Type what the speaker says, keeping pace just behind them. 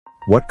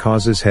What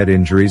causes head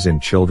injuries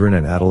in children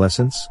and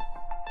adolescents?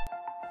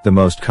 The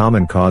most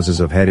common causes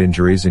of head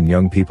injuries in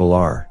young people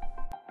are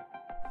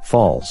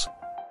falls,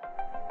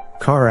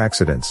 car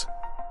accidents,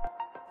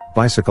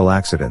 bicycle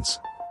accidents,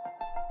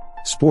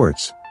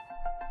 sports,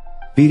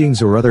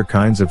 beatings or other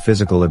kinds of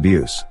physical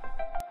abuse.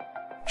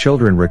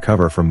 Children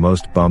recover from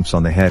most bumps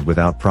on the head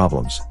without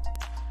problems.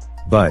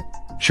 But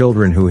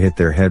children who hit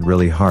their head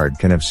really hard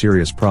can have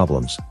serious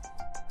problems.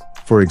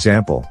 For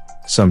example,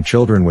 some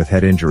children with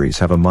head injuries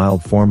have a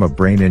mild form of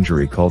brain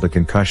injury called a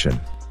concussion.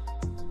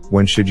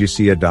 When should you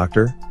see a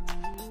doctor?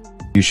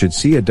 You should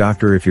see a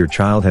doctor if your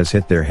child has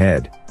hit their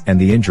head,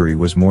 and the injury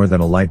was more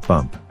than a light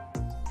bump.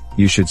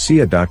 You should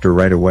see a doctor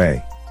right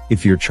away,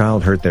 if your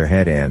child hurt their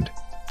head and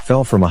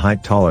fell from a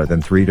height taller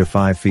than 3 to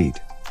 5 feet,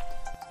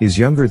 is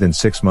younger than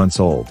 6 months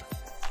old,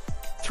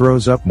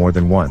 throws up more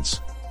than once,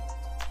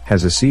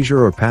 has a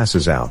seizure or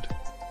passes out,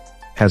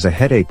 has a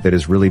headache that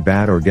is really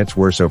bad or gets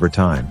worse over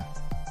time,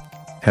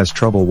 has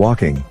trouble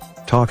walking,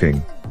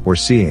 talking, or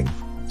seeing,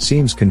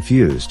 seems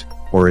confused,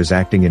 or is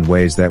acting in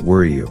ways that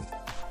worry you,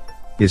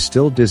 is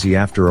still dizzy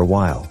after a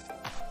while,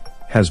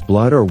 has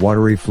blood or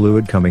watery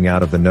fluid coming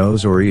out of the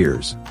nose or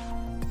ears,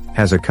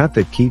 has a cut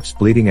that keeps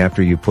bleeding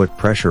after you put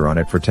pressure on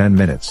it for 10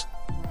 minutes,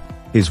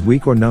 is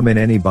weak or numb in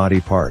any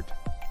body part,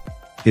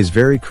 is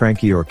very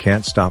cranky or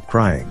can't stop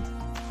crying,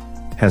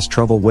 has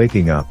trouble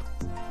waking up,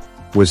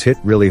 was hit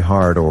really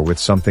hard or with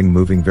something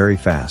moving very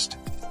fast.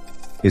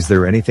 Is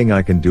there anything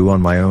I can do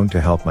on my own to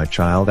help my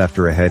child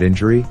after a head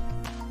injury?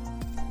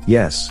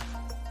 Yes.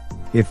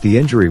 If the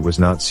injury was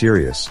not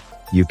serious,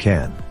 you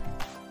can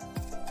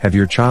have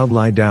your child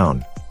lie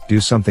down, do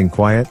something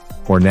quiet,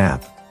 or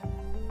nap.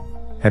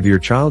 Have your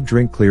child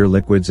drink clear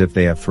liquids if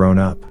they have thrown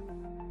up.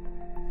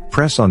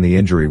 Press on the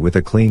injury with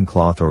a clean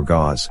cloth or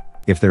gauze,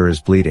 if there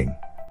is bleeding.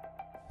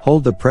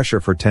 Hold the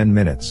pressure for 10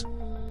 minutes.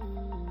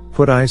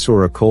 Put ice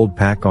or a cold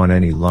pack on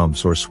any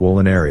lumps or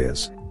swollen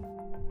areas.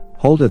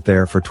 Hold it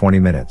there for 20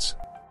 minutes.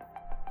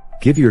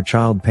 Give your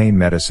child pain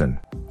medicine,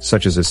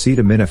 such as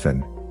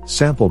acetaminophen,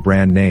 sample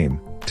brand name,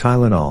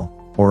 Tylenol,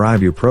 or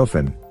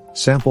ibuprofen,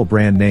 sample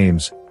brand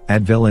names,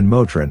 Advil and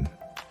Motrin.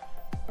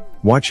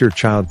 Watch your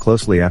child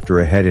closely after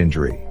a head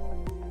injury.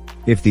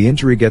 If the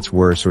injury gets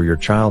worse or your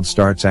child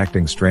starts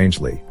acting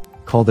strangely,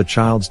 call the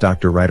child's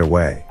doctor right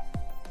away.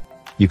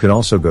 You can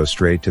also go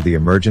straight to the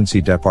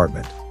emergency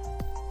department.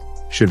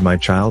 Should my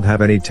child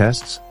have any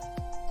tests?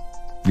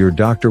 Your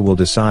doctor will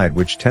decide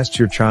which tests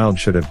your child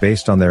should have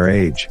based on their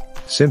age,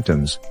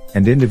 symptoms,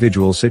 and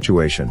individual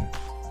situation.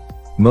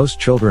 Most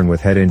children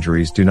with head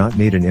injuries do not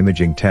need an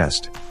imaging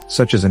test,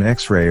 such as an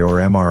X-ray or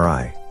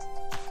MRI.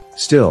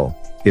 Still,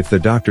 if the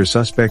doctor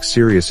suspects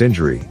serious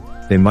injury,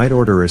 they might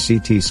order a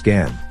CT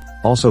scan,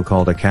 also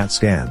called a CAT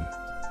scan.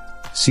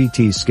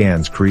 CT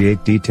scans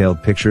create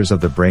detailed pictures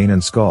of the brain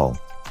and skull.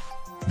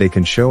 They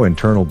can show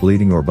internal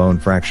bleeding or bone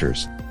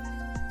fractures.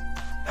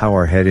 How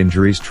are head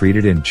injuries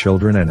treated in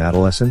children and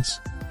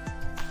adolescents?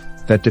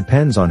 That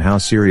depends on how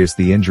serious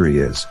the injury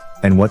is,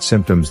 and what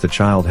symptoms the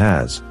child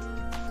has.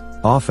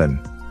 Often,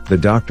 the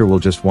doctor will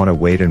just want to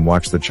wait and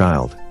watch the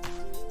child.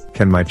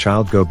 Can my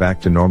child go back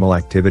to normal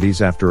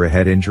activities after a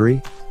head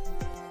injury?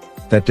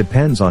 That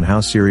depends on how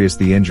serious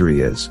the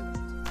injury is.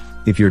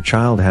 If your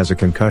child has a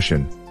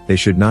concussion, they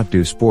should not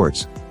do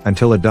sports,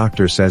 until a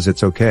doctor says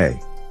it's okay.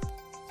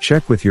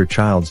 Check with your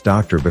child's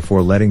doctor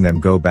before letting them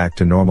go back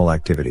to normal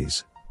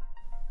activities.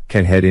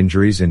 Can head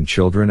injuries in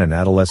children and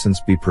adolescents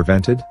be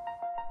prevented?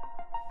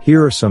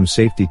 Here are some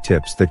safety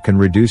tips that can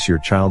reduce your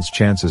child's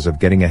chances of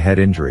getting a head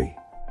injury.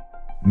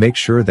 Make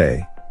sure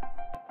they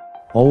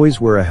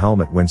always wear a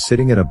helmet when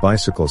sitting in a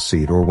bicycle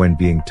seat or when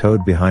being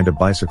towed behind a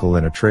bicycle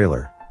in a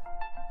trailer.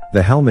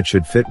 The helmet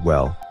should fit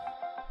well.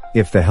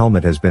 If the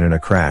helmet has been in a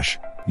crash,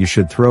 you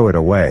should throw it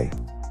away.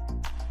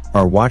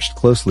 Are watched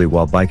closely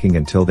while biking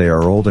until they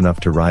are old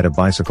enough to ride a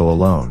bicycle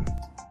alone.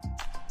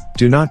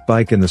 Do not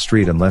bike in the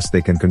street unless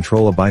they can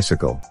control a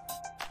bicycle.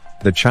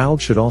 The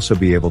child should also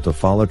be able to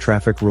follow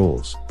traffic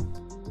rules.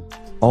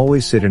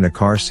 Always sit in a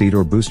car seat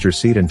or booster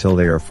seat until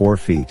they are 4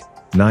 feet,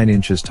 9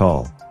 inches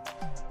tall.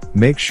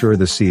 Make sure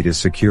the seat is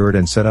secured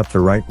and set up the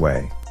right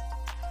way.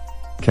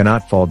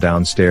 Cannot fall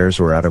downstairs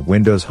or out of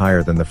windows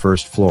higher than the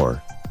first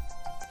floor.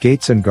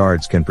 Gates and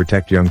guards can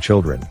protect young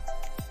children.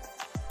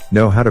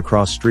 Know how to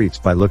cross streets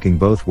by looking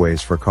both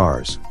ways for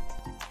cars.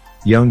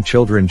 Young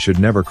children should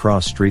never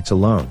cross streets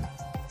alone.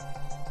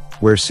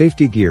 Wear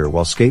safety gear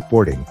while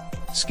skateboarding,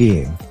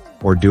 skiing,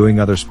 or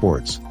doing other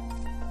sports.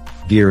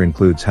 Gear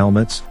includes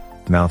helmets,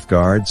 mouth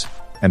guards,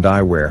 and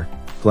eyewear,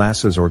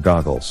 glasses or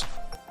goggles.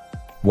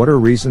 What are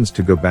reasons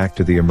to go back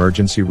to the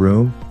emergency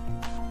room?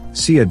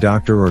 See a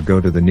doctor or go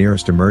to the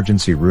nearest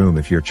emergency room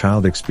if your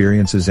child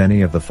experiences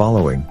any of the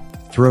following: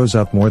 throws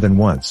up more than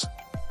once,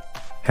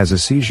 has a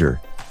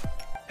seizure,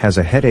 has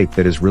a headache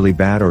that is really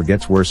bad or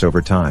gets worse over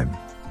time,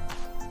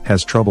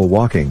 has trouble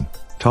walking,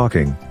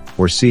 talking,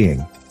 or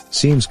seeing,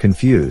 seems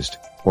confused,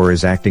 or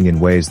is acting in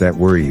ways that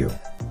worry you,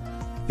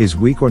 is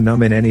weak or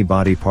numb in any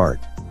body part,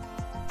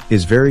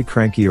 is very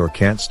cranky or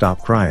can't stop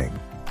crying,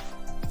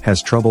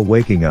 has trouble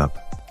waking up,